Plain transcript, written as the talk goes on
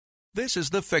This is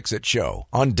the Fix-It Show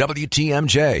on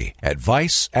WTMJ.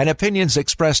 Advice and opinions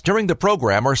expressed during the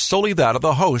program are solely that of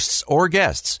the hosts or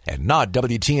guests and not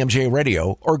WTMJ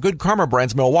Radio or Good Karma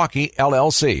Brands Milwaukee,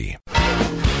 LLC.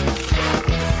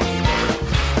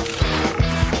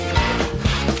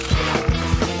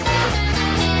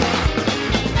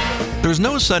 There's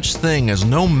no such thing as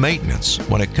no maintenance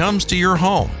when it comes to your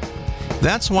home.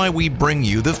 That's why we bring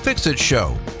you the Fix-It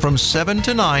Show from 7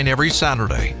 to 9 every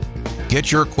Saturday. Get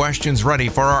your questions ready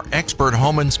for our expert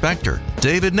home inspector,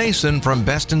 David Nason from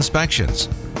Best Inspections.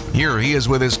 Here he is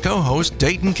with his co-host,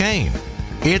 Dayton Kane.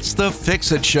 It's the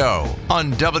Fix-It Show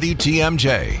on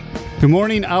WTMJ. Good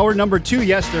morning, hour number 2.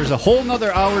 Yes, there's a whole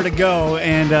nother hour to go,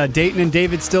 and Dayton and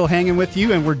David still hanging with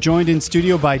you, and we're joined in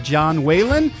studio by John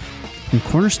Whalen from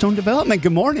Cornerstone Development.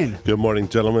 Good morning. Good morning,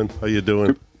 gentlemen. How you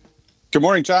doing? Good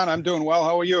morning, John. I'm doing well.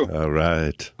 How are you? All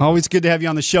right. Always good to have you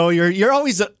on the show. You're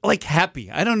always like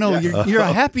happy. I don't know. Yeah. You're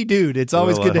a happy dude. It's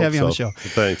always good to have you on the show.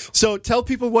 Thanks. So tell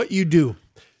people what you do.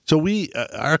 So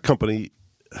our company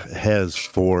has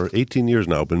for 18 years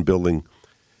now been building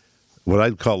what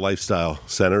I'd call lifestyle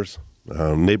centers,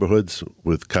 neighborhoods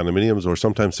with condominiums or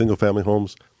sometimes single-family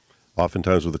homes,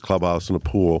 oftentimes with a clubhouse and a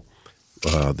pool.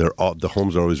 The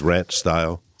homes are always ranch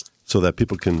style so that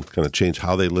people can kind of change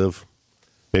how they live.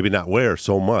 Maybe not where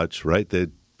so much, right?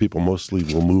 People mostly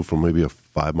will move from maybe a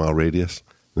 5-mile radius,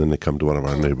 and then they come to one of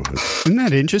our neighborhoods. Isn't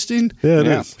that interesting? Yeah, it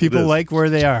is. People like where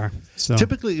they are. So.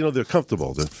 Typically, they're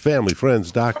comfortable. They're family,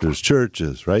 friends, doctors,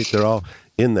 churches, right? They're all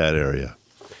in that area.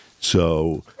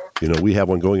 So, we have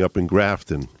one going up in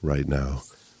Grafton right now.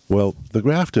 Well, the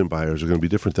Grafton buyers are going to be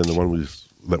different than the one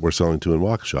that we're selling to in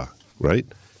Waukesha, right?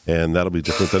 And that'll be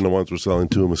different than the ones we're selling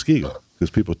to in Muskego, because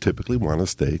people typically want to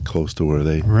stay close to where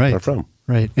they are from.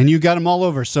 Right. And you got them all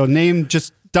over. So name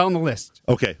just down the list.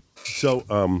 Okay.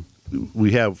 So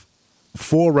we have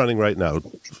 4 running right now.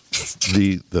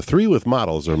 The 3 with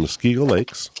models are Muskego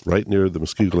Lakes, right near the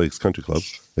Muskego Lakes Country Club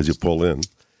as you pull in.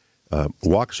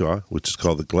 Waukesha, which is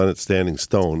called the Glennet Standing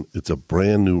Stone. It's a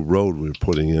brand new road we're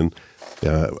putting in.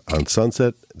 On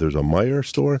Sunset, there's a Meijer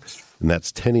store, and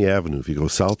that's Tenney Avenue. If you go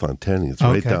south on Tenney, it's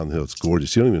right down the hill. It's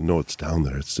gorgeous. You don't even know it's down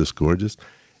there. It's just gorgeous.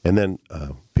 And then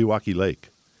Pewaukee Lake,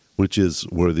 which is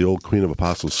where the old Queen of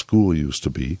Apostles School used to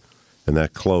be, and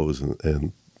that closed.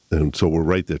 And so we're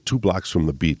right there, 2 blocks from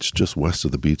the beach, just west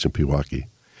of the beach in Pewaukee.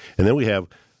 And then we have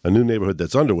a new neighborhood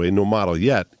that's underway, no model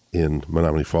yet, in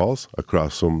Menominee Falls,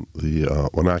 across from the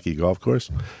Wanaki Golf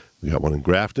Course. We got one in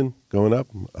Grafton going up,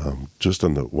 just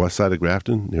on the west side of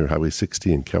Grafton, near Highway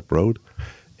 60 and Kep Road.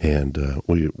 And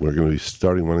we're going to be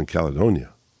starting one in Caledonia.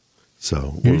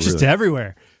 So you're just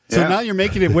everywhere. So now you're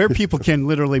making it where people can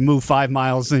literally move 5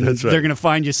 miles and they're going to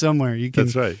find you somewhere.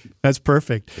 That's right. That's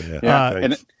perfect. Yeah.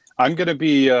 And I'm going to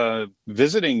be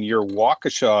visiting your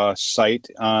Waukesha site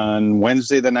on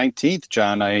Wednesday the 19th,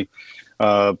 John.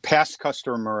 Past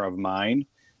customer of mine.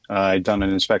 I'd done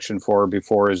an inspection for her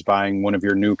before, is buying one of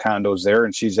your new condos there,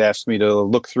 and she's asked me to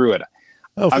look through it.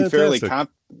 Oh, I'm fairly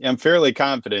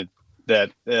confident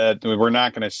that we're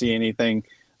not going to see anything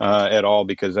at all,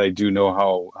 because I do know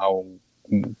how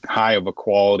high of a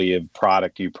quality of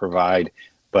product you provide.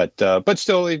 But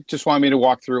still, they just want me to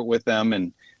walk through it with them,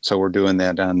 and so we're doing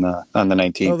that on the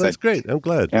 19th. Oh, that's great. I'm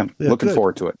glad. Yeah, looking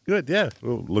forward to it. Good, yeah.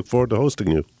 We'll look forward to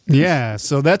hosting you. Yeah,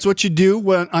 so that's what you do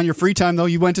on your free time, though.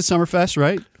 You went to Summerfest,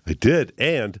 right? I did,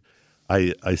 and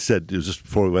I said, it was just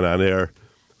before we went on air,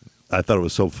 I thought it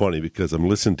was so funny because I'm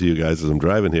listening to you guys as I'm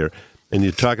driving here, and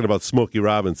you're talking about Smokey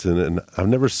Robinson, and I've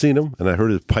never seen him, and I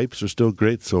heard his pipes are still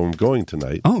great, so I'm going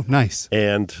tonight. Oh, nice.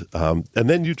 And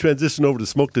then you transition over to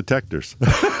smoke detectors.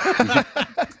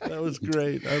 That was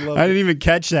great. I didn't even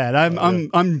catch that.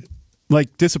 I'm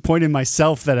like disappointed in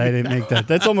myself that I didn't make that.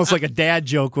 That's almost like a dad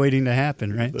joke waiting to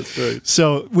happen, right? That's right.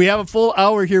 So we have a full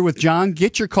hour here with John.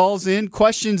 Get your calls in,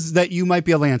 questions that you might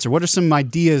be able to answer. What are some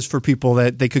ideas for people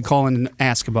that they could call in and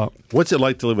ask about? What's it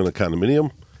like to live in a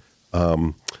condominium?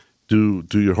 Do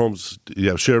your homes, you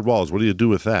have shared walls? What do you do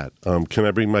with that? Can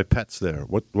I bring my pets there?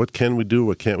 What can we do?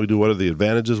 What can't we do? What are the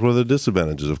advantages? What are the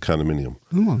disadvantages of condominium?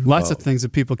 Lots of things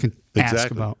that people can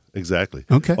ask about. Exactly.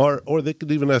 Okay. Or they could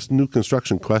even ask new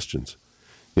construction questions.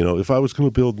 If I was going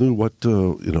to build new,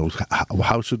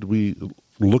 how should we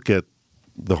look at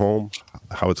the home,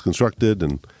 how it's constructed,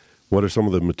 and what are some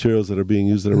of the materials that are being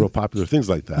used that are real popular, things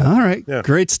like that. All right. Yeah.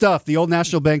 Great stuff. The Old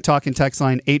National Bank talking text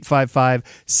line,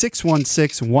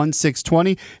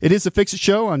 855-616-1620. It is the Fix-It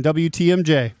Show on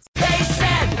WTMJ. The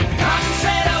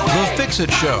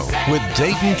Fix-It Show with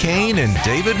Dayton Kane and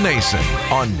David Nason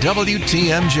on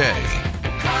WTMJ.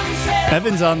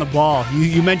 Evan's on the ball.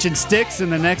 You mentioned sticks, and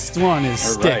the next one is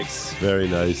sticks. Very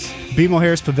nice. BMO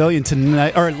Harris Pavilion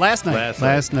tonight, or last night.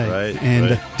 Right,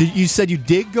 and right. You said you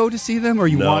did go to see them, or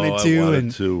you wanted to? I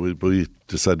wanted to. We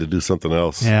decided to do something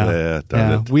else. Darn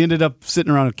it. We ended up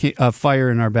sitting around a fire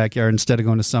in our backyard instead of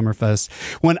going to Summerfest.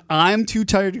 When I'm too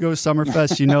tired to go to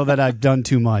Summerfest, you know that I've done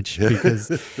too much.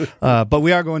 But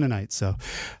we are going tonight. So,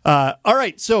 all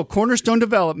right. So Cornerstone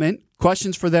Development.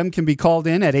 Questions for them can be called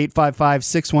in at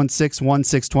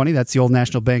 855-616-1620. That's the old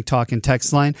National Bank talk and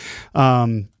text line.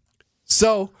 You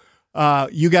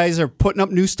guys are putting up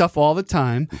new stuff all the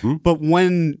time, but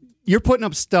when you're putting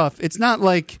up stuff, it's not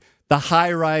like the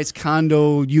high-rise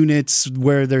condo units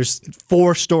where there's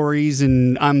 4 stories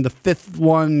and I'm the 5th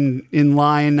one in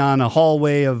line on a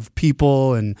hallway of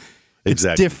people, and it's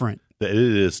different. It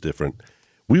is different.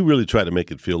 We really try to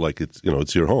make it feel like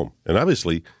it's your home, and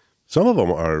obviously some of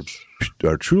them are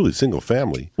truly single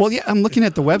family. Well, yeah, I'm looking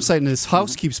at the website and this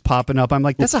house keeps popping up. I'm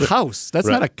like, that's a house. That's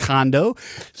not a condo,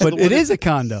 but it is a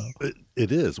condo.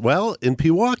 It is. Well, in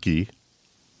Pewaukee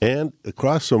and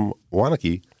across from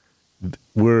Wanakee,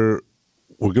 we're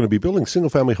going to be building single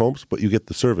family homes, but you get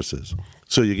the services.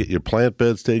 So you get your plant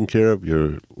beds taken care of,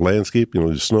 your landscape,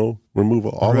 your snow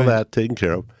removal, all of that taken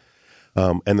care of.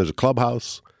 And there's a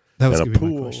clubhouse and a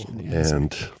pool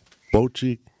and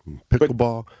bocce,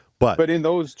 pickleball. But in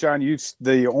those, John,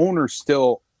 the owner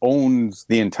still owns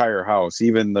the entire house,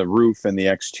 even the roof and the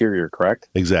exterior, correct?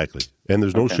 Exactly. And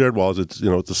there's no shared walls. It's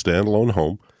it's a standalone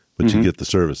home, but you get the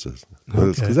services.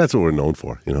 Because that's what we're known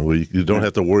for. You don't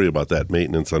have to worry about that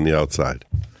maintenance on the outside.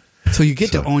 So you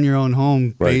get to own your own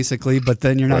home, basically, but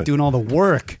then you're not doing all the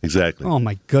work. Exactly. Oh,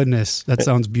 my goodness. That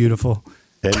sounds beautiful.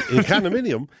 And in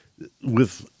condominium,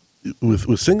 with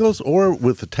singles or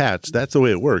with attached, that's the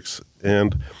way it works.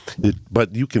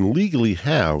 But you can legally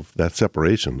have that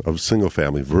separation of single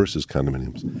family versus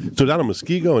condominiums. So down in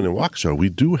Muskego and in Waukesha, we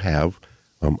do have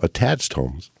attached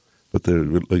homes, but they're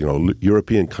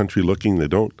European country looking.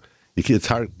 It's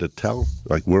hard to tell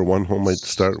like where one home might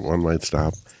start, one might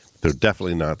stop. They're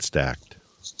definitely not stacked.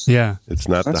 Yeah, it's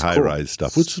not the high rise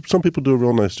stuff, which some people do a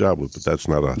real nice job with, but that's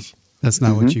not us. That's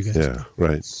not what you guys do. Yeah,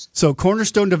 right. So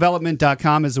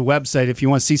cornerstonedevelopment.com is a website. If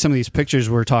you want to see some of these pictures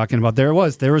we're talking about, there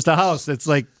was the house. It's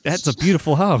like, that's a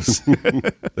beautiful house.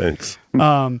 Thanks.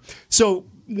 So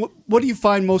what do you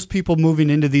find most people moving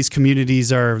into these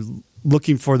communities are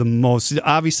looking for the most?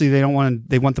 Obviously, they want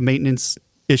the maintenance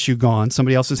issue gone.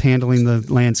 Somebody else is handling the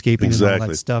landscaping and all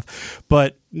that stuff.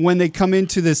 But when they come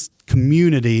into this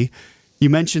community, you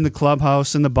mentioned the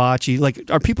clubhouse and the bocce. Like,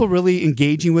 are people really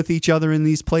engaging with each other in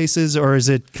these places, or is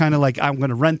it kind of like, I'm going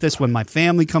to rent this when my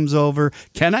family comes over?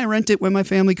 Can I rent it when my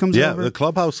family comes over? Yeah, the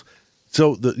clubhouse.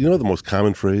 So the most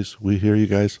common phrase we hear, you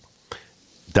guys,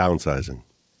 downsizing.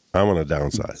 I want to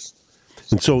downsize.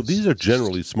 And so these are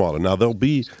generally smaller. Now they'll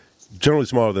be generally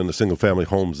smaller than the single family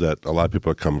homes that a lot of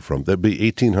people are coming from. They'll be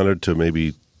 1,800 to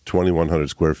maybe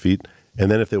 2,100 square feet, and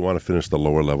then if they want to finish the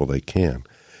lower level, they can.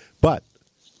 But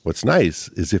what's nice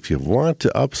is if you want to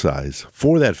upsize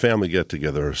for that family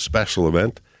get-together or special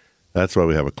event, that's why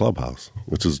we have a clubhouse,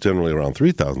 which is generally around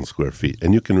 3,000 square feet,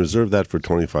 and you can reserve that for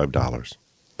 $25.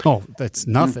 Oh, that's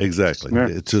nothing. Exactly. Yeah.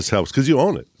 It just helps because you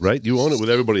own it, right? You own it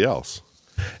with everybody else.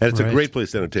 And it's a great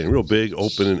place to entertain. Real big,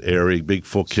 open and airy, big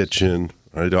full kitchen,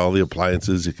 right? All the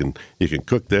appliances. You can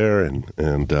cook there, and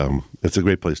it's a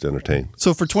great place to entertain.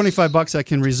 So for $25, I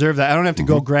can reserve that. I don't have to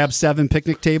go grab 7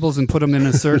 picnic tables and put them in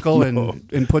a circle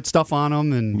and put stuff on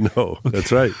them. No,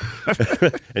 that's right.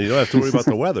 And you don't have to worry about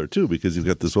the weather too, because you've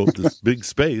got this big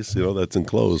space, that's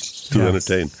enclosed to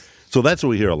entertain. So that's what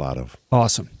we hear a lot of.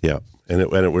 Awesome. Yeah, and it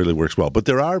really works well. But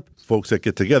there are folks that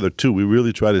get together too. We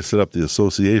really try to set up the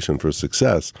association for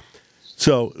success.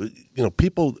 So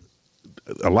people.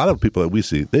 A lot of people that we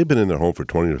see, they've been in their home for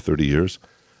 20 or 30 years.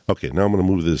 Okay, now I'm going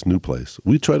to move to this new place.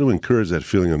 We try to encourage that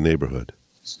feeling of neighborhood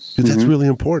because that's really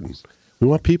important. We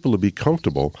want people to be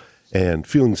comfortable and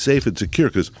feeling safe and secure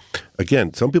because,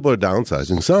 again, some people are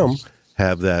downsizing. Some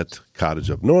have that cottage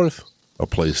up north, a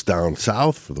place down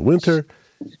south for the winter.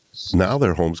 Now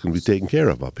their home's going to be taken care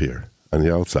of up here on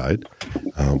the outside.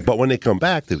 But when they come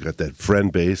back, they've got that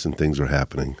friend base and things are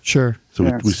happening. Sure. So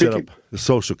we set up a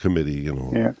social committee,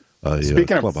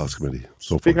 Speaking clubhouse committee.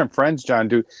 Speaking of friends, John,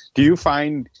 do you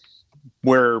find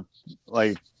where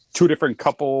like 2 different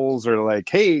couples are like,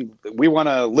 hey, we want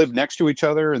to live next to each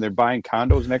other, and they're buying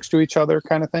condos next to each other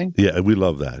kind of thing? Yeah, we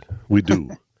love that. We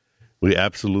do. We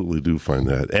absolutely do find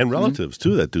that. And relatives,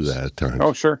 too, that do that at times.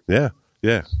 Oh, sure. Yeah,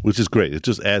 which is great. It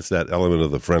just adds that element of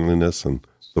the friendliness and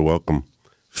the welcome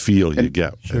feel you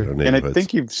get in our And I neighborhoods.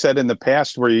 think you've said in the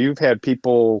past where you've had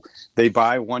people, they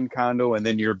buy one condo and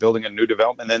then you're building a new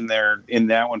development, then they're in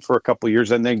that one for a couple of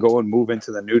years, and then go and move into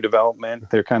the new development.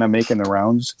 They're kind of making the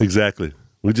rounds. Exactly.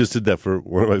 We just did that for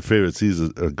one of my favorites. He's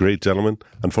a great gentleman.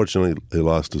 Unfortunately, he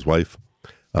lost his wife.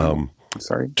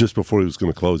 Sorry. Just before he was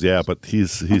going to close. Yeah, but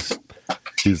he's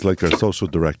like our social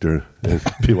director in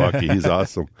Pewaukee. He's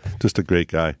awesome. Just a great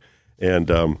guy. And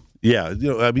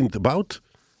about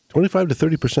 25 to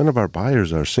 30% of our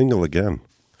buyers are single again,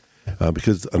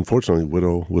 because unfortunately,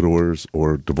 widowers,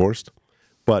 or divorced.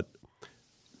 But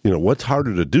what's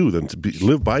harder to do than to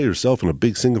live by yourself in a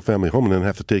big single family home and then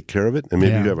have to take care of it, and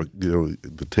maybe you have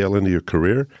the tail end of your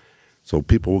career. So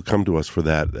people will come to us for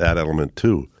that element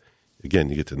too. Again,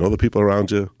 you get to know the people around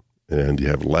you, and you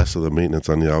have less of the maintenance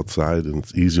on the outside, and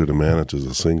it's easier to manage as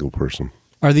a single person.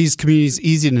 Are these communities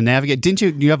easy to navigate? Didn't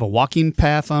you have a walking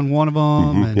path on one of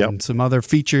them and some other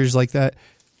features like that?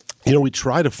 We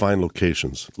try to find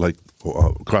locations like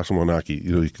across from Moonachie.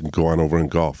 You can go on over and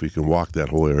golf. You can walk that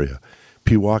whole area.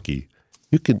 Pewaukee,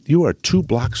 you are 2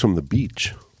 blocks from the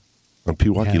beach on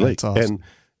Pewaukee Lake, awesome.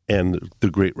 and the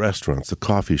great restaurants, the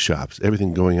coffee shops,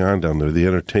 everything going on down there, the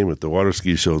entertainment, the water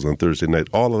ski shows on Thursday night.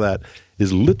 All of that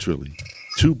is literally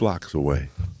 2 blocks away.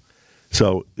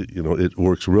 So it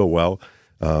works real well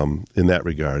in that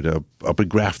regard. Up at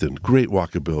Grafton, great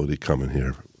walkability coming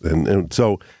here, and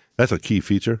so that's a key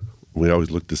feature. We always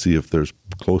look to see if there's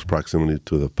close proximity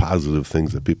to the positive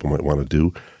things that people might want to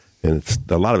do, and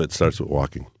a lot of it starts with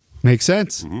walking. Makes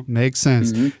sense. Makes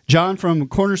sense. John from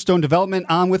Cornerstone Development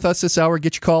on with us this hour.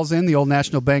 Get your calls in. The Old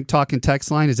National Bank talk and text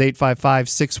line is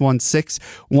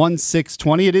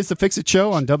 855-616-1620. It is the Fix It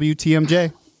Show on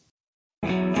WTMJ.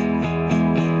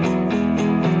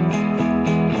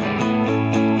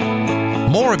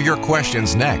 More of your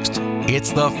questions next.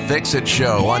 It's the Fix It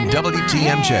Show on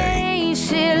WTMJ.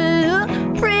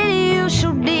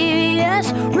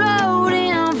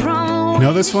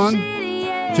 Know this one,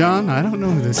 John? I don't know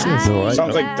who this is. No,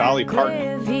 Sounds like Dolly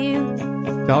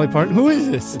Parton. Dolly Parton? Who is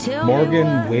this?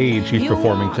 Morgan Wade, she's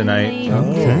performing tonight.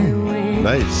 Okay.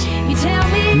 Nice.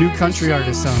 New country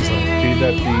artist sounds like. She's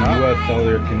at the U.S.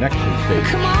 Cellular Connection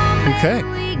Station. Okay.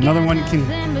 Another one you can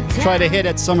try to hit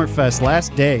at Summerfest.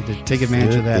 Last day to take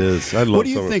advantage of that. It is. I love What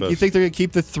do you think? Summerfest. You think they're going to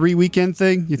keep the 3-weekend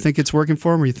thing? You think it's working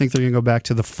for them, or you think they're going to go back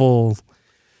to the full?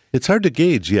 It's hard to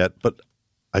gauge yet, but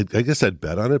I guess I'd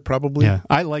bet on it probably. Yeah,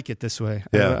 I like it this way.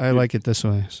 Yeah. I like it this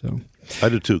way. So I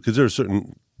do too, because there are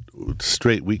certain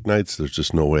straight weeknights there's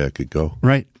just no way I could go.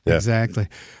 right, Yeah. exactly.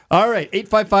 All right,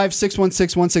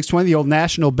 855-616-1620, the Old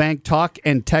National Bank talk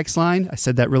and text line. I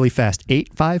said that really fast.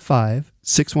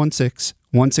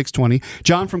 855-616-1620.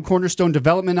 John from Cornerstone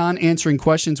Development on answering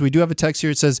questions. We do have a text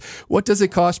here. It says, "What does it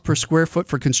cost per square foot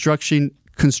for constructing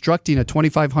a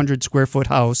 2,500 square foot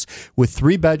house with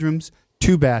 3 bedrooms,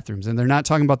 2 bathrooms?" And they're not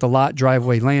talking about the lot,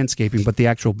 driveway, landscaping, but the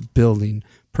actual building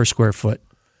per square foot.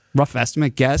 Rough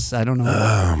estimate, guess? I don't know.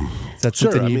 Is that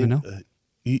something you even know?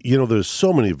 There's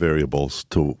so many variables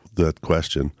to that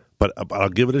question, but I'll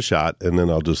give it a shot, and then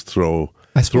I'll just throw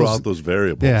out those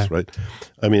variables, Yeah. right?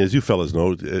 I mean, as you fellas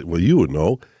know, well, you would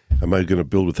know, am I going to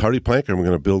build with hardy plank, or am I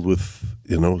going to build with,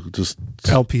 just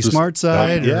LP Smart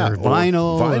Side or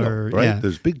vinyl? Or, right? yeah.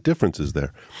 There's big differences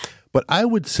there. But I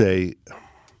would say,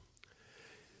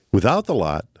 without the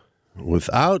lot,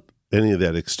 without any of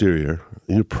that exterior,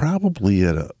 you're probably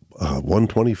at a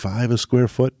 125 a square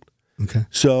foot. Okay.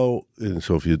 So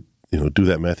if you do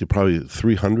that math, you're probably at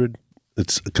 300.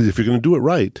 It's because if you're going to do it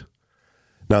right,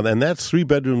 now and that's 3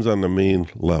 bedrooms on the main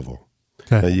level.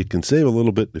 Okay. Now you can save a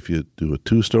little bit if you do a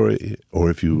 2-story, or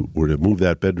if you were to move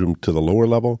that bedroom to the lower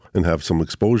level and have some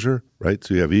exposure, right?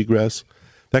 So you have egress,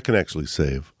 that can actually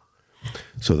save.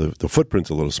 So the footprint's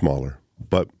a little smaller,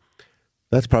 but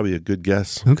that's probably a good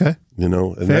guess. Okay. And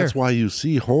Fair. that's why you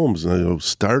see homes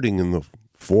starting in the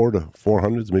 4 to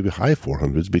 400s, maybe high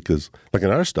 400s, because like in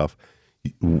our stuff,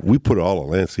 we put all the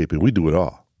landscaping, we do it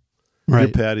all. Right. Your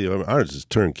patio, ours is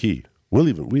turnkey. We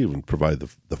even provide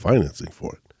the financing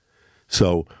for it.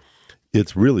 So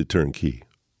it's really turnkey.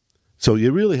 So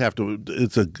you really have to.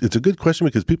 It's a good question,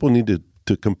 because people need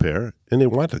to compare, and they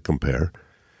want to compare,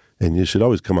 and you should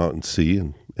always come out and see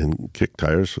and kick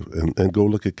tires and go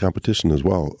look at competition as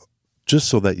well, just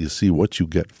so that you see what you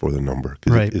get for the number,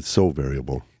 because Right. it's so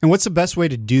variable. And what's the best way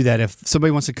to do that if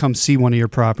somebody wants to come see one of your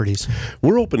properties?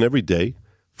 We're open every day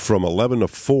from 11 to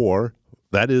 4.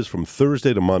 That is from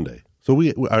Thursday to Monday. So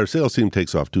our sales team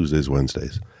takes off Tuesdays,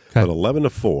 Wednesdays. Okay. But 11 to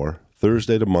 4,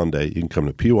 Thursday to Monday, you can come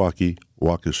to Pewaukee,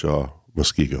 Waukesha,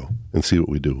 Muskego, and see what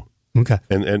we do. Okay.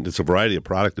 And it's a variety of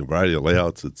product and variety of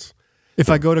layouts. If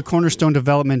I go to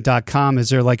cornerstonedevelopment.com, is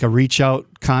there like a reach out,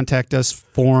 contact us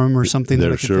form or something? There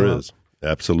that I could sure fill is.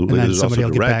 Absolutely. And then There's somebody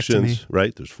also will get back to me? directions,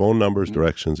 right? There's phone numbers,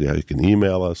 directions. Yeah, you can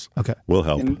email us. Okay. We'll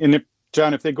help. And if,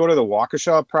 John, if they go to the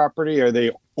Waukesha property, are they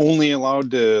only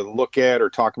allowed to look at or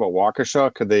talk about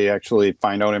Waukesha? Could they actually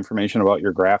find out information about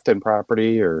your Grafton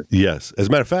property? Or Yes. As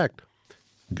a matter of fact,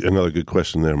 another good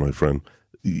question there, my friend.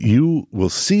 You will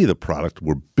see the product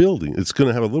we're building. It's going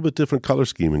to have a little bit different color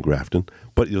scheme in Grafton,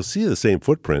 but you'll see the same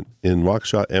footprint in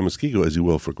Waukesha and Muskego as you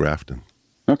will for Grafton.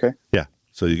 Okay. Yeah.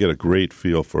 So you get a great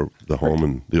feel for the home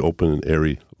and the open and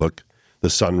airy look, the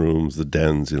sunrooms, the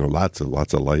dens, lots of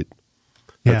light.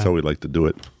 That's how we like to do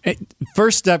it.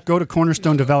 First step, go to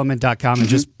cornerstonedevelopment.com and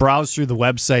just browse through the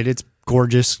website. It's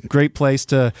gorgeous. Great place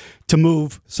to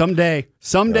move someday.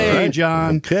 Someday, right.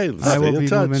 John. Okay, let's I will stay in be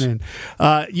touch. moving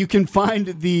in. You can find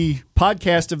the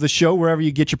podcast of the show wherever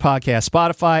you get your podcast.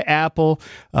 Spotify, Apple.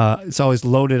 It's always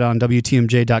loaded on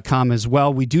WTMJ.com as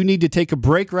well. We do need to take a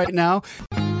break right now.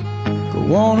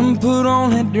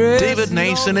 David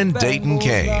Nason and Dayton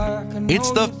Kane.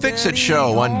 It's the Fix-It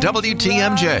Show on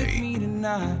WTMJ.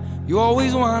 You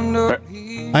always wonder.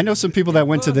 I know some people that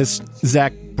went to this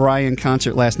Zach Bryan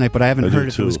concert last night, but I haven't heard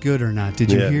if it was good or not.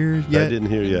 Did you hear yet? I didn't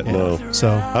hear yet, no. So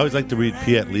I always like to read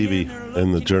Piet Levy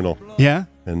in the Journal. Yeah?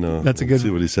 And that's a good see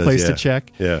what he says. place to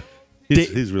check. Yeah.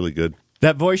 He's really good.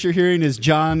 That voice you're hearing is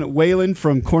John Whalen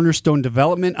from Cornerstone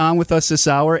Development on with us this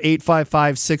hour.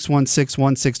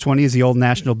 855-616-1620 is the old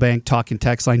National Bank talk and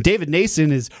text line. David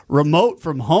Nason is remote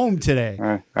from home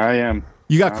today. I am.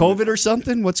 You got COVID or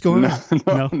something? What's going on?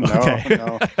 No. Okay.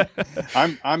 No.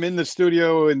 I'm in the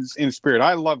studio in spirit.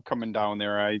 I love coming down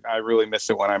there. I really miss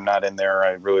it when I'm not in there.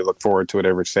 I really look forward to it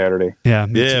every Saturday. Yeah,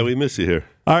 we miss you here.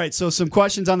 All right, so some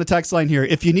questions on the text line here.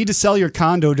 If you need to sell your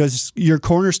condo, does your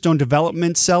Cornerstone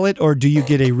Development sell it, or do you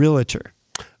get a realtor?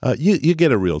 You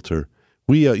get a realtor.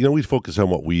 We focus on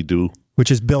what we do, which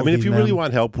is building. I mean, if you them. really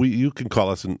want help, you can call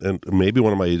us, and maybe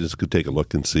one of my agents could take a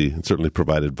look and see, and certainly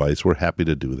provide advice. We're happy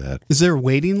to do that. Is there a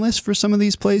waiting list for some of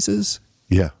these places?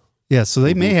 Yeah. Yeah, so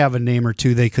they may have a name or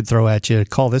two they could throw at you.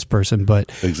 Call this person, but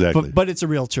exactly. But it's a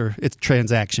realtor. It's a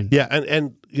transaction. Yeah,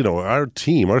 and our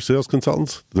team, our sales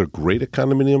consultants, they're great at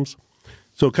condominiums.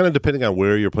 So kind of depending on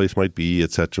where your place might be,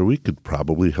 et cetera, we could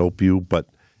probably help you, but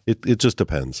it just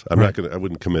depends. I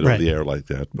wouldn't commit on the air like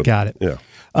that. But, got it. Yeah.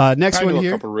 Next one I know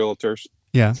here. a couple of realtors.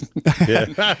 Yeah.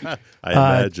 Yeah. I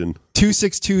imagine.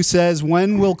 262 says,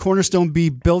 when will Cornerstone be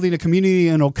building a community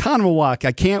in Oconomowoc?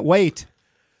 I can't wait.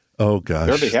 Oh gosh,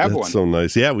 There they have that's one. so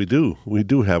nice. Yeah, we do. We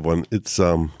do have one. It's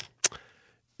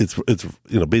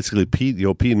basically P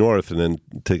north, and then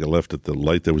take a left at the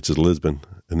light there, which is Lisbon,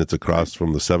 and it's across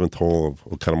from the 7th hole of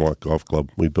Oconomowoc Golf Club.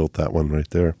 We built that one right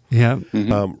there. Yeah,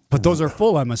 but those are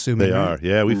full. I'm assuming They right? are.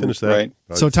 Yeah, we finished that. Right.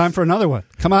 So time for another one.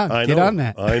 Come on, get on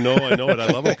that. I know it. I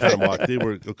love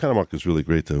Oconomowoc. Oconomowoc is really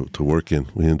great to work in.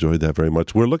 We enjoyed that very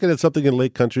much. We're looking at something in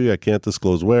Lake Country. I can't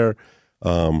disclose where.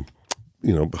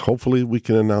 Hopefully we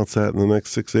can announce that in the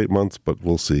next 6-8 months, but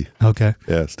we'll see. Okay.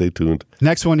 Yeah, stay tuned.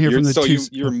 Next one here from the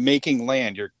you're making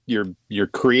land. You're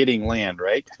creating land,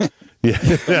 right?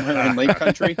 Yeah, in Lake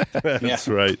Country. That's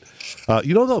right.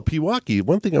 Though Pewaukee.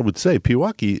 One thing I would say,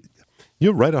 Pewaukee,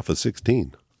 you're right off of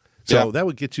 16, so that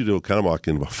would get you to Oconomowoc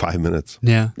in about 5 minutes.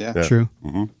 Yeah. True.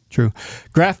 Mm-hmm. True.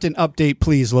 Grafton update,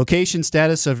 please. Location,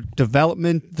 status of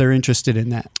development. They're interested in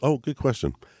that. Oh, good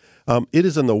question. It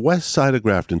is on the west side of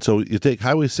Grafton. So you take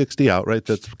Highway 60 out, right?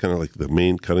 That's kind of like the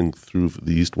main cutting through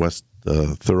the east-west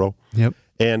thorough. Yep.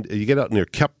 And you get out near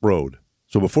Kep Road.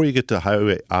 So before you get to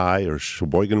Highway I or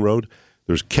Sheboygan Road,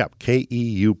 there's Kep,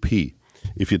 K-E-U-P.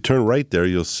 If you turn right there,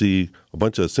 you'll see a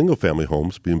bunch of single-family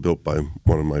homes being built by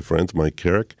one of my friends, Mike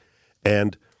Carrick.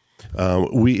 And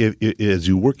as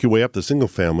you work your way up the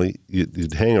single-family,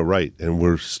 you'd hang a right, and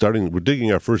we're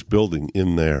digging our first building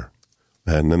in there.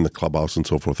 And then the clubhouse and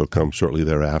so forth will come shortly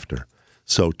thereafter.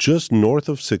 So just north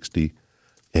of 60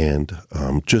 and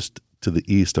just to the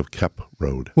east of Kep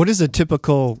Road. What is a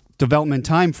typical development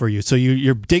time for you? So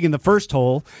you're digging the first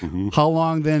hole. Mm-hmm. How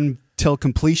long then till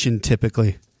completion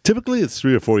typically? Typically it's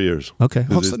 3 or 4 years. Okay.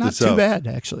 Well, so not too bad,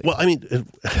 actually. Well, I mean,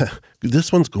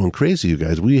 this one's going crazy, you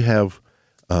guys. We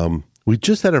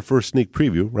just had our first sneak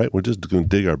preview, right? We're just going to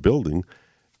dig our building,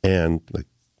 and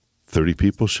 30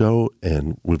 people show,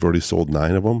 and we've already sold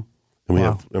 9 of them.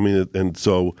 And and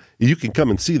so you can come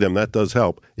and see them. That does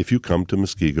help. If you come to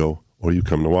Muskego or you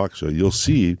come to Waukesha, you'll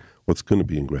see what's going to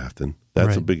be in Grafton.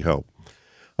 That's a big help.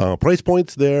 Price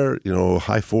points there,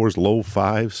 high 4s, low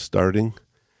 5s starting.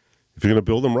 If you're going to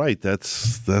build them right,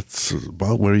 that's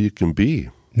about where you can be.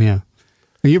 Yeah.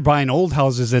 You're buying old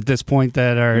houses at this point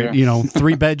that are,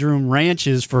 3-bedroom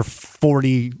ranches for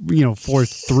 40,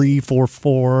 4.3,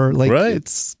 4.4. Like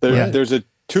right. There's a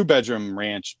 2-bedroom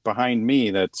ranch behind me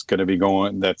that's going to be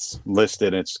that's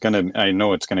listed. I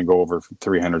know it's going to go over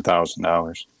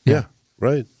 $300,000. Yeah.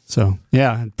 Right. So,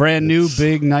 brand new,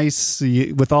 big, nice,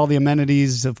 with all the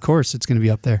amenities. Of course, it's going to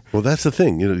be up there. Well, that's the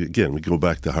thing. Again, we go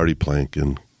back to hardy plank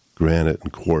and granite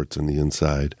and quartz on the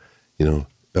inside.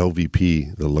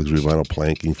 LVP, the luxury vinyl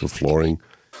planking for flooring.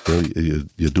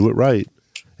 You do it right,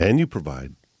 and you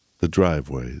provide the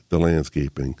driveway, the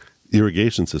landscaping,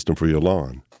 irrigation system for your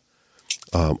lawn.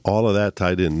 All of that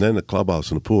tied in. And then the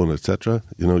clubhouse and the pool and et cetera.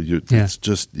 It's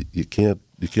just you can't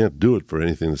do it for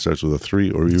anything that starts with a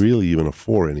 3 or really even a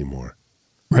 4 anymore.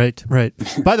 Right.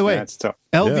 By the way, That's tough.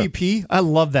 LVP, I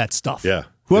love that stuff. Yeah.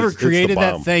 Whoever created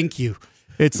that, thank you.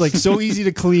 It's like so easy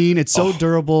to clean. It's so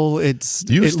durable. It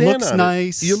looks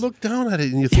nice. You look down at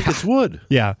it and you think it's wood.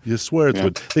 Yeah. You swear it's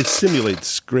wood. They simulate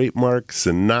scrape marks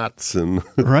and knots and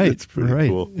right. It's pretty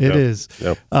cool. It is.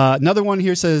 Yep. Another one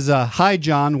here says, "Hi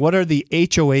John, what are the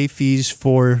HOA fees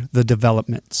for the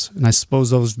developments?" And I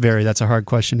suppose those vary. That's a hard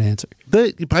question to answer.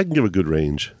 I can give a good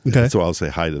range. Okay. So I'll say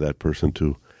hi to that person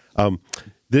too.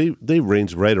 They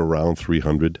range right around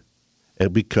 $300,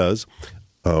 and because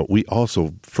we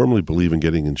also firmly believe in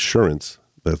getting insurance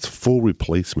that's full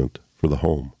replacement for the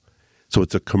home. So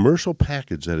it's a commercial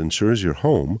package that insures your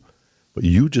home, but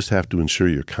you just have to insure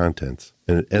your contents.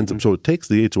 And it ends up, so it takes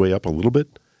the HOA up a little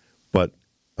bit, but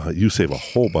you save a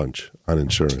whole bunch on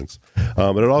insurance.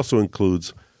 But it also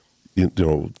includes,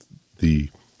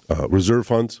 the reserve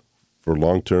funds for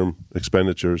long-term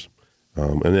expenditures,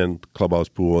 and then clubhouse,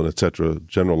 pool, and et cetera,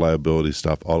 general liability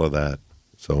stuff, all of that.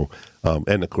 So,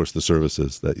 and of course, the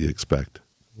services that you expect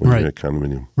when you're in a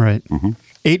condominium. Right.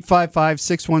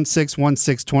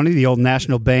 855-616-1620, the old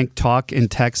National Bank talk and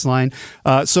text line.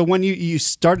 So when you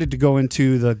started to go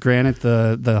into the granite,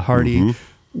 the hardy,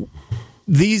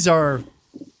 these are,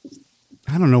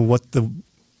 I don't know what the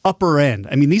upper end.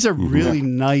 I mean, these are really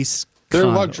nice. They're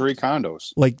condos. luxury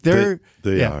condos. Like they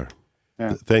are.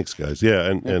 Yeah. Thanks, guys. Yeah,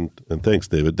 and thanks,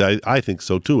 David. I think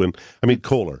so too. And I mean,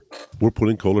 Kohler. We're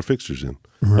putting Kohler fixtures in.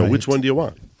 Right. Now, which one do you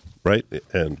want? Right,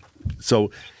 and so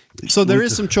there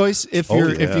is some choice if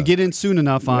you get in soon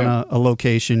enough on a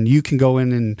location, you can go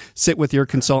in and sit with your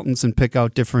consultants and pick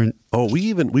out different.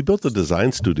 We built a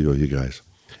design studio, you guys,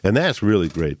 and that's really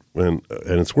great. And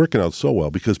it's working out so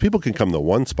well because people can come to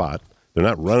one spot. They're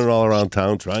not running all around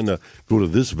town trying to go to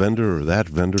this vendor or that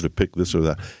vendor to pick this or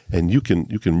that. And you can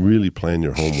really plan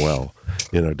your home well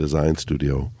in our design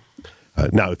studio.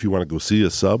 Now, if you want to go see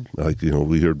a sub, like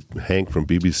we heard Hank from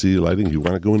BBC Lighting, you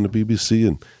want to go into BBC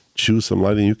and choose some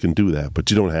lighting, you can do that,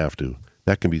 but you don't have to.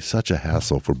 That can be such a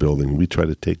hassle for building. We try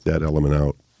to take that element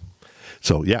out.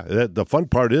 So, the fun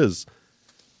part is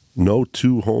no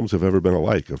two homes have ever been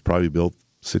alike. I've probably built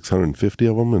 650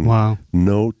 of them, and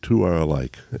no two are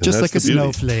alike. And just like a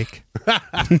snowflake.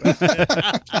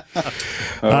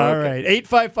 All right.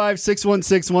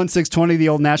 855-616-1620, the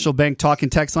old National Bank talk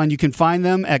and text line. You can find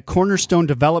them at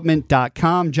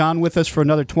cornerstonedevelopment.com. John with us for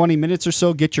another 20 minutes or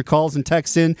so. Get your calls and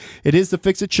texts in. It is the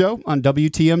Fix It Show on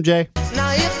WTMJ.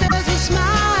 Now if there's a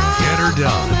smile, get her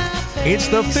done. It's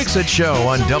the Fix It Show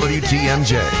on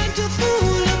WTMJ.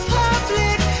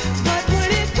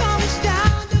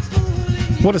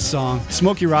 What a song.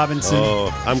 Smokey Robinson.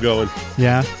 Oh, I'm going.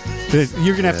 Yeah?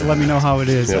 You're going to have to let me know how it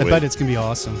is. I bet it's going to be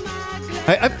awesome.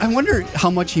 I wonder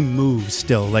how much he moves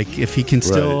still. Like, if he can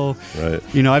still... Right.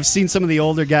 I've seen some of the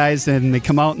older guys, and they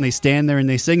come out and they stand there and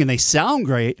they sing, and they sound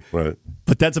great. Right.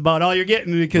 But that's about all you're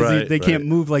getting because they can't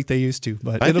move like they used to.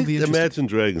 But it'll be interesting. Imagine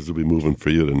Dragons will be moving for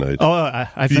you tonight. Oh,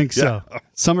 I think so.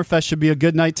 Summerfest should be a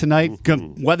good night tonight.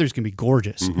 Weather's going to be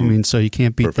gorgeous. I mean, so you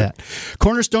can't beat that.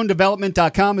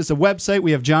 CornerstoneDevelopment.com is the website.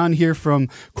 We have John here from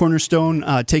Cornerstone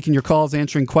taking your calls,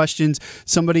 answering questions.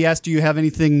 Somebody asked, do you have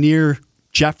anything near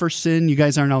Jefferson? You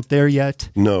guys aren't out there yet?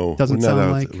 No. Doesn't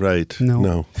sound like. Right.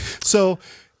 No. So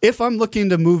if I'm looking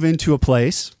to move into a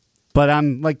place, but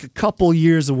I'm like a couple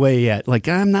years away yet, like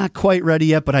I'm not quite ready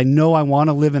yet, but I know I want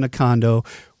to live in a condo,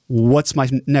 what's my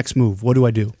next move? What do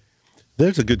I do?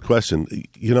 There's a good question.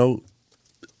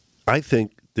 I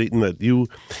think, Dayton, that you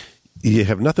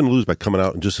have nothing to lose by coming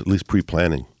out and just at least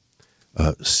pre-planning.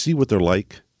 See what they're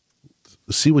like.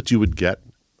 See what you would get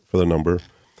for the number.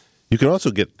 You can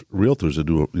also get realtors to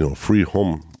do a free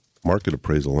home market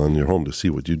appraisal on your home to see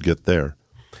what you'd get there.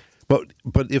 But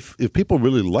if people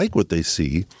really like what they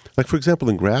see, like for example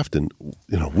in Grafton,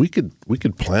 we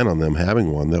could plan on them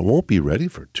having one that won't be ready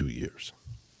for 2 years,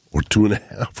 or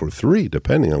 2.5 or 3,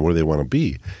 depending on where they want to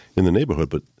be in the neighborhood.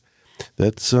 But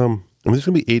that's there's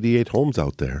going to be 88 homes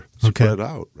out there spread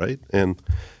out, right? And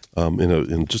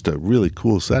in just a really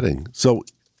cool setting. So,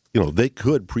 they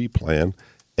could pre-plan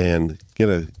and get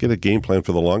a game plan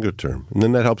for the longer term, and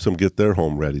then that helps them get their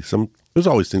home ready. There's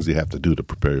always things you have to do to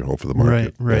prepare your home for the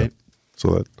market. Right. Yeah.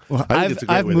 So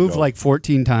I've moved like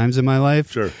 14 times in my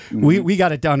life. Sure. We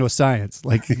got it down to a science.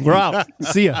 Like, we're out.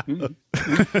 See ya.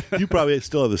 You probably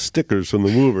still have the stickers from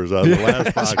the movers on the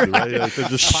last box, right? Like they're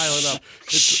just piling up.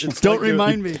 It's Don't like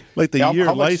remind me. Like the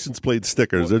year license plate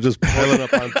stickers. They're just piling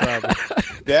up on top.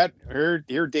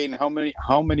 Here, Dayton,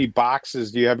 how many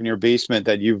boxes do you have in your basement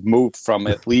that you've moved from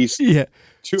at least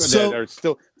two that are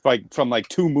still from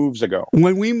 2 moves ago?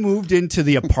 When we moved into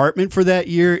the apartment for that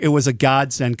year, it was a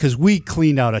godsend because we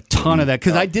cleaned out a ton of that.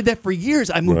 Because I did that for years.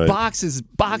 I moved boxes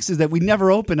that we never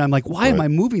opened. I'm like, why am I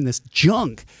moving this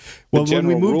junk? Well, when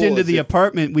we moved into the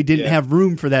apartment, we didn't have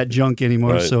room for that junk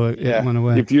anymore, so it went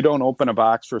away. If you don't open a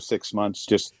box for 6 months,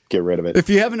 just get rid of it. If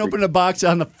you haven't opened a box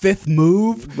on the 5th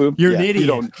move, you're an idiot.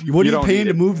 What are you paying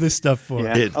to move this stuff for?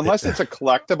 Yeah. Unless it's a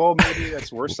collectible, maybe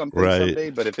that's worth something someday.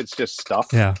 But if it's just stuff,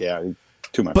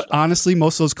 too much. But stuff. Honestly,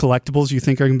 most of those collectibles you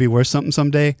think are going to be worth something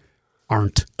someday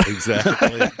aren't.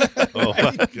 Exactly. Oh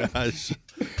my gosh.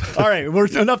 All right, we're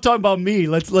enough talking about me.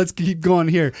 Let's keep going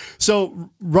here.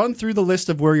 So run through the list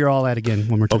of where you're all at again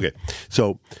one more time. Okay.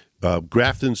 So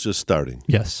Grafton's just starting.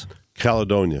 Yes.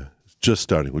 Caledonia is just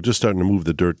starting. We're just starting to move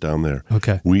the dirt down there.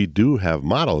 Okay. We do have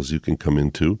models you can come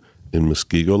into in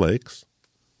Muskego Lakes,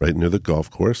 right near the golf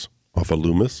course off of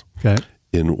Loomis. Okay.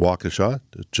 In Waukesha,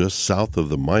 just south of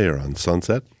the Meijer on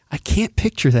Sunset. I can't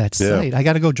picture that site. I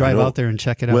got to go drive out there and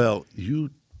check it out. Well,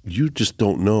 you just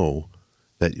don't know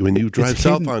that when you drive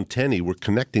south on Tenney, we're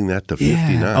connecting that to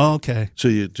 59. Yeah. Oh, okay. So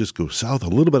you just go south a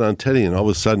little bit on Tenney, and all of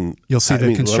a sudden, you'll see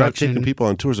the construction. When I'm taking people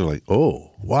on tours, they're like,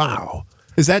 "Oh, wow."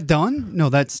 Is that done? No,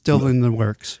 that's still in the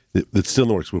works. It's still in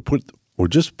the works. We're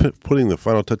just putting the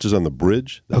final touches on the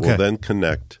bridge that will then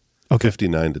connect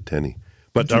 59 to Tenney.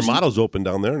 But our model's open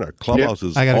down there, and our clubhouse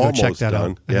is almost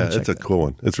done. Yeah, it's a cool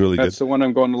one. It's really good. That's the one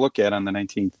I'm going to look at on the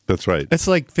 19th. That's right. It's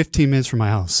like 15 minutes from my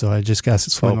house, so I just got to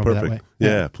swing over that way.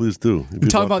 Yeah, please do. We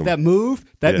talk about that move.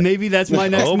 Maybe that's my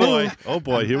next move. Oh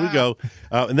boy, here we go.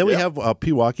 And then we have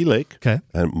Pewaukee Lake. Okay.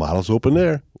 And model's open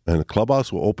there, and the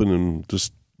clubhouse will open in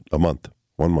just 1 month.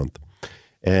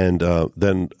 And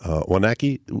then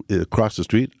Wanaki, across the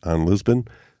street on Lisbon,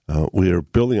 we are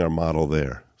building our model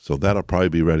there. So that'll probably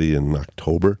be ready in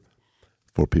October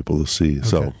for people to see.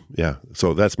 Okay.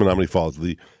 So that's Menominee Falls,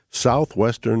 the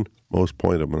southwesternmost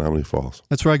point of Menominee Falls.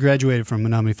 That's where I graduated from,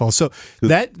 Menominee Falls. So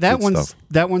that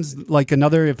one's like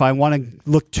another. If I want to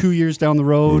look 2 years down the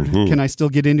road, can I still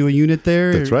get into a unit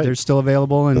there? That's right. They're still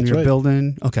available, and you're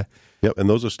building. Okay. Yep, and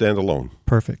those are standalone.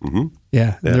 Perfect.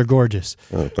 Yeah, they're gorgeous.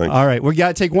 Oh, thanks. All right, we got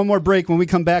to take one more break. When we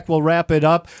come back, we'll wrap it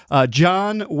up.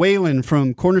 John Whalen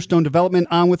from Cornerstone Development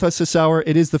on with us this hour.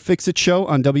 It is the Fix It Show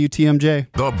on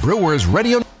WTMJ. The Brewers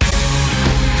Radio.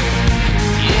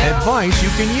 Advice you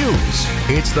can use.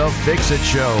 It's the Fix It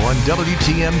Show on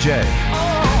WTMJ.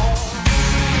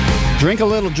 Drink a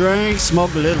little drink,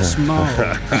 smoke a little smoke.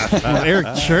 Eric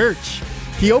Church.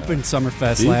 He opened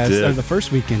Summerfest the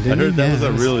first weekend, didn't he? I heard that was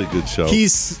a really good show.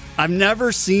 I've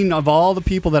never seen, of all the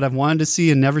people that I've wanted to see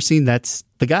and never seen, that's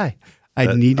the guy.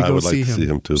 I need to go see him. See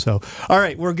him too. So, all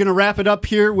right, we're going to wrap it up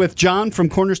here with John from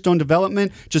Cornerstone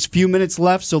Development. Just a few minutes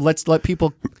left, so let's let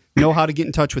people know how to get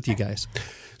in touch with you guys.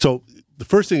 So the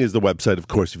first thing is the website, of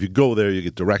course. If you go there, you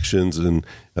get directions and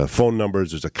phone numbers.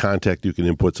 There's a contact you can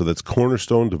input. So that's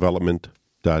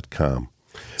cornerstonedevelopment.com.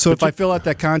 So if I fill out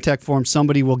that contact form,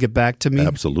 somebody will get back to me?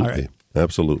 Absolutely. Right.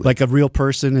 Absolutely. Like a real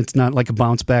person? It's not like a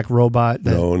bounce back robot?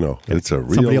 No. It's a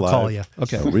real somebody will call you.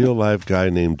 Okay. A real live guy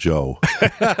named Joe.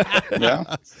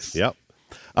 Yeah. Yep.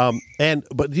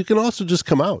 But you can also just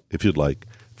come out if you'd like.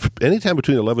 Anytime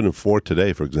between 11 and 4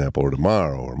 today, for example, or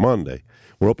tomorrow or Monday.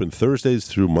 We're open Thursdays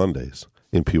through Mondays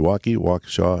in Pewaukee,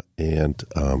 Waukesha, and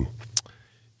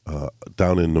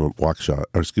down in Waukesha,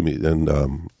 in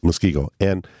Muskego.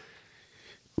 And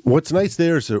what's nice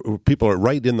there is that people are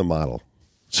right in the model.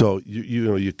 So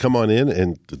you come on in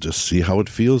and just see how it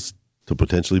feels to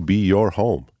potentially be your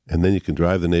home. And then you can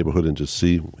drive the neighborhood and just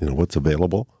see what's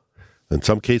available. In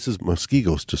some cases,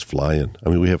 Muskego's just flying. I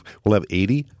mean, we'll have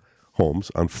 80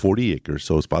 homes on 40 acres,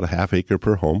 so it's about a half acre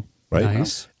per home, right?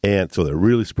 Nice. And so they're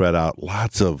really spread out.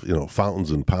 Lots of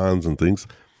fountains and ponds and things.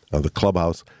 The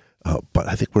clubhouse, but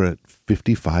I think we're at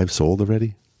 55 sold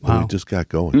already. Wow. We just got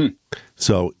going.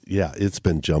 So yeah, it's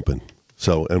been jumping.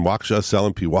 So and Waukesha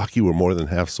selling, Pewaukee, we're more than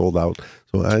half sold out.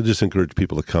 So I just encourage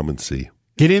people to come and see.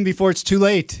 Get in before it's too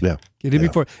late. Yeah. Get in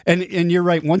before, and you're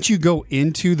right. Once you go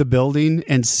into the building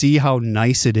and see how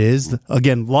nice it is,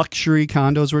 again, luxury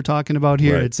condos we're talking about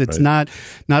here. Right, It's not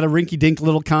a rinky-dink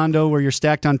little condo where you're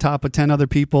stacked on top of 10 other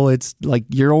people. It's like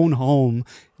your own home.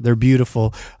 They're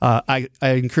beautiful. I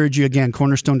encourage you, again,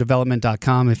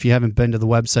 cornerstonedevelopment.com. If you haven't been to the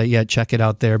website yet, check it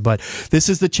out there. But this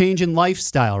is the change in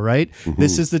lifestyle, right? Mm-hmm.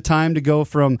 This is the time to go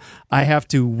from I have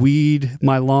to weed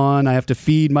my lawn, I have to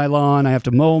feed my lawn, I have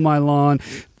to mow my lawn.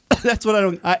 That's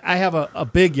what I have a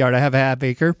big yard. I have a half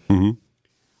acre. Mm-hmm.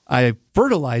 I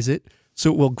fertilize it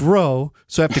so it will grow.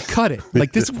 So I have to cut it.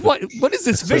 Like this, what is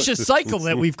this vicious cycle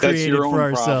that we've created for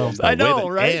ourselves? I know,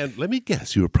 right? And let me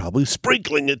guess, you were probably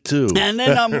sprinkling it too. And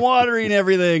then I'm watering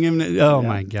everything. And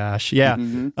my gosh, yeah.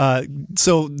 Mm-hmm.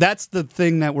 So that's the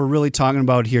thing that we're really talking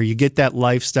about here. You get that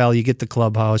lifestyle. You get the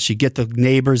clubhouse. You get the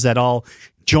neighbors that all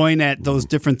join at those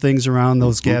different things around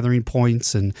those gathering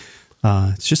points, and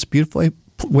it's just a beautiful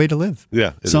way to live.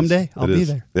 Yeah. Someday I'll be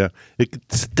there. Yeah. It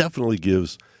definitely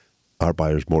gives our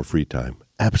buyers more free time.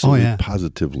 Absolutely,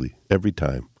 positively, every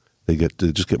time. They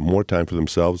just get more time for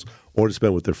themselves or to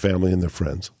spend with their family and their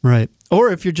friends. Right.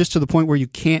 Or if you're just to the point where you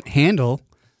can't handle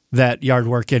that yard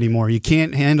work anymore, you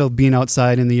can't handle being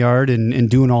outside in the yard and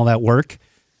doing all that work.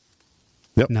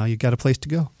 Yep. Now you've got a place to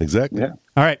go. Exactly. Yeah.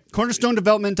 All right.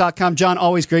 CornerstoneDevelopment.com. John,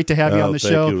 always great to have you on the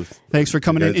show. You. Thanks for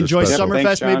coming in. Enjoy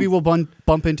Summerfest. Maybe we'll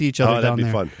bump into each other down there.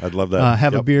 That'd be fun. I'd love that.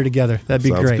 Have a beer together. That'd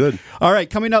be great. Good. All right.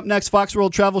 Coming up next, Fox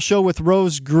World Travel Show with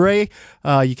Rose Gray.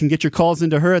 You can get your calls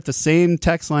into her at the same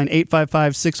text line,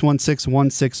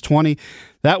 855-616-1620.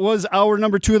 That was hour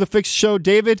number 2 of the Fixed Show.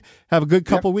 David, have a good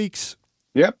couple weeks.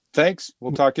 Yep. Thanks.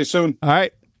 We'll talk to you soon. All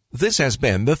right. This has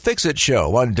been The Fix-It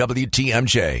Show on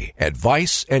WTMJ.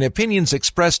 Advice and opinions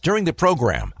expressed during the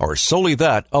program are solely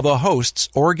that of the hosts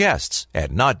or guests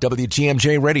and not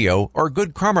WTMJ Radio or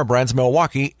Good Karma Brands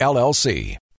Milwaukee, LLC.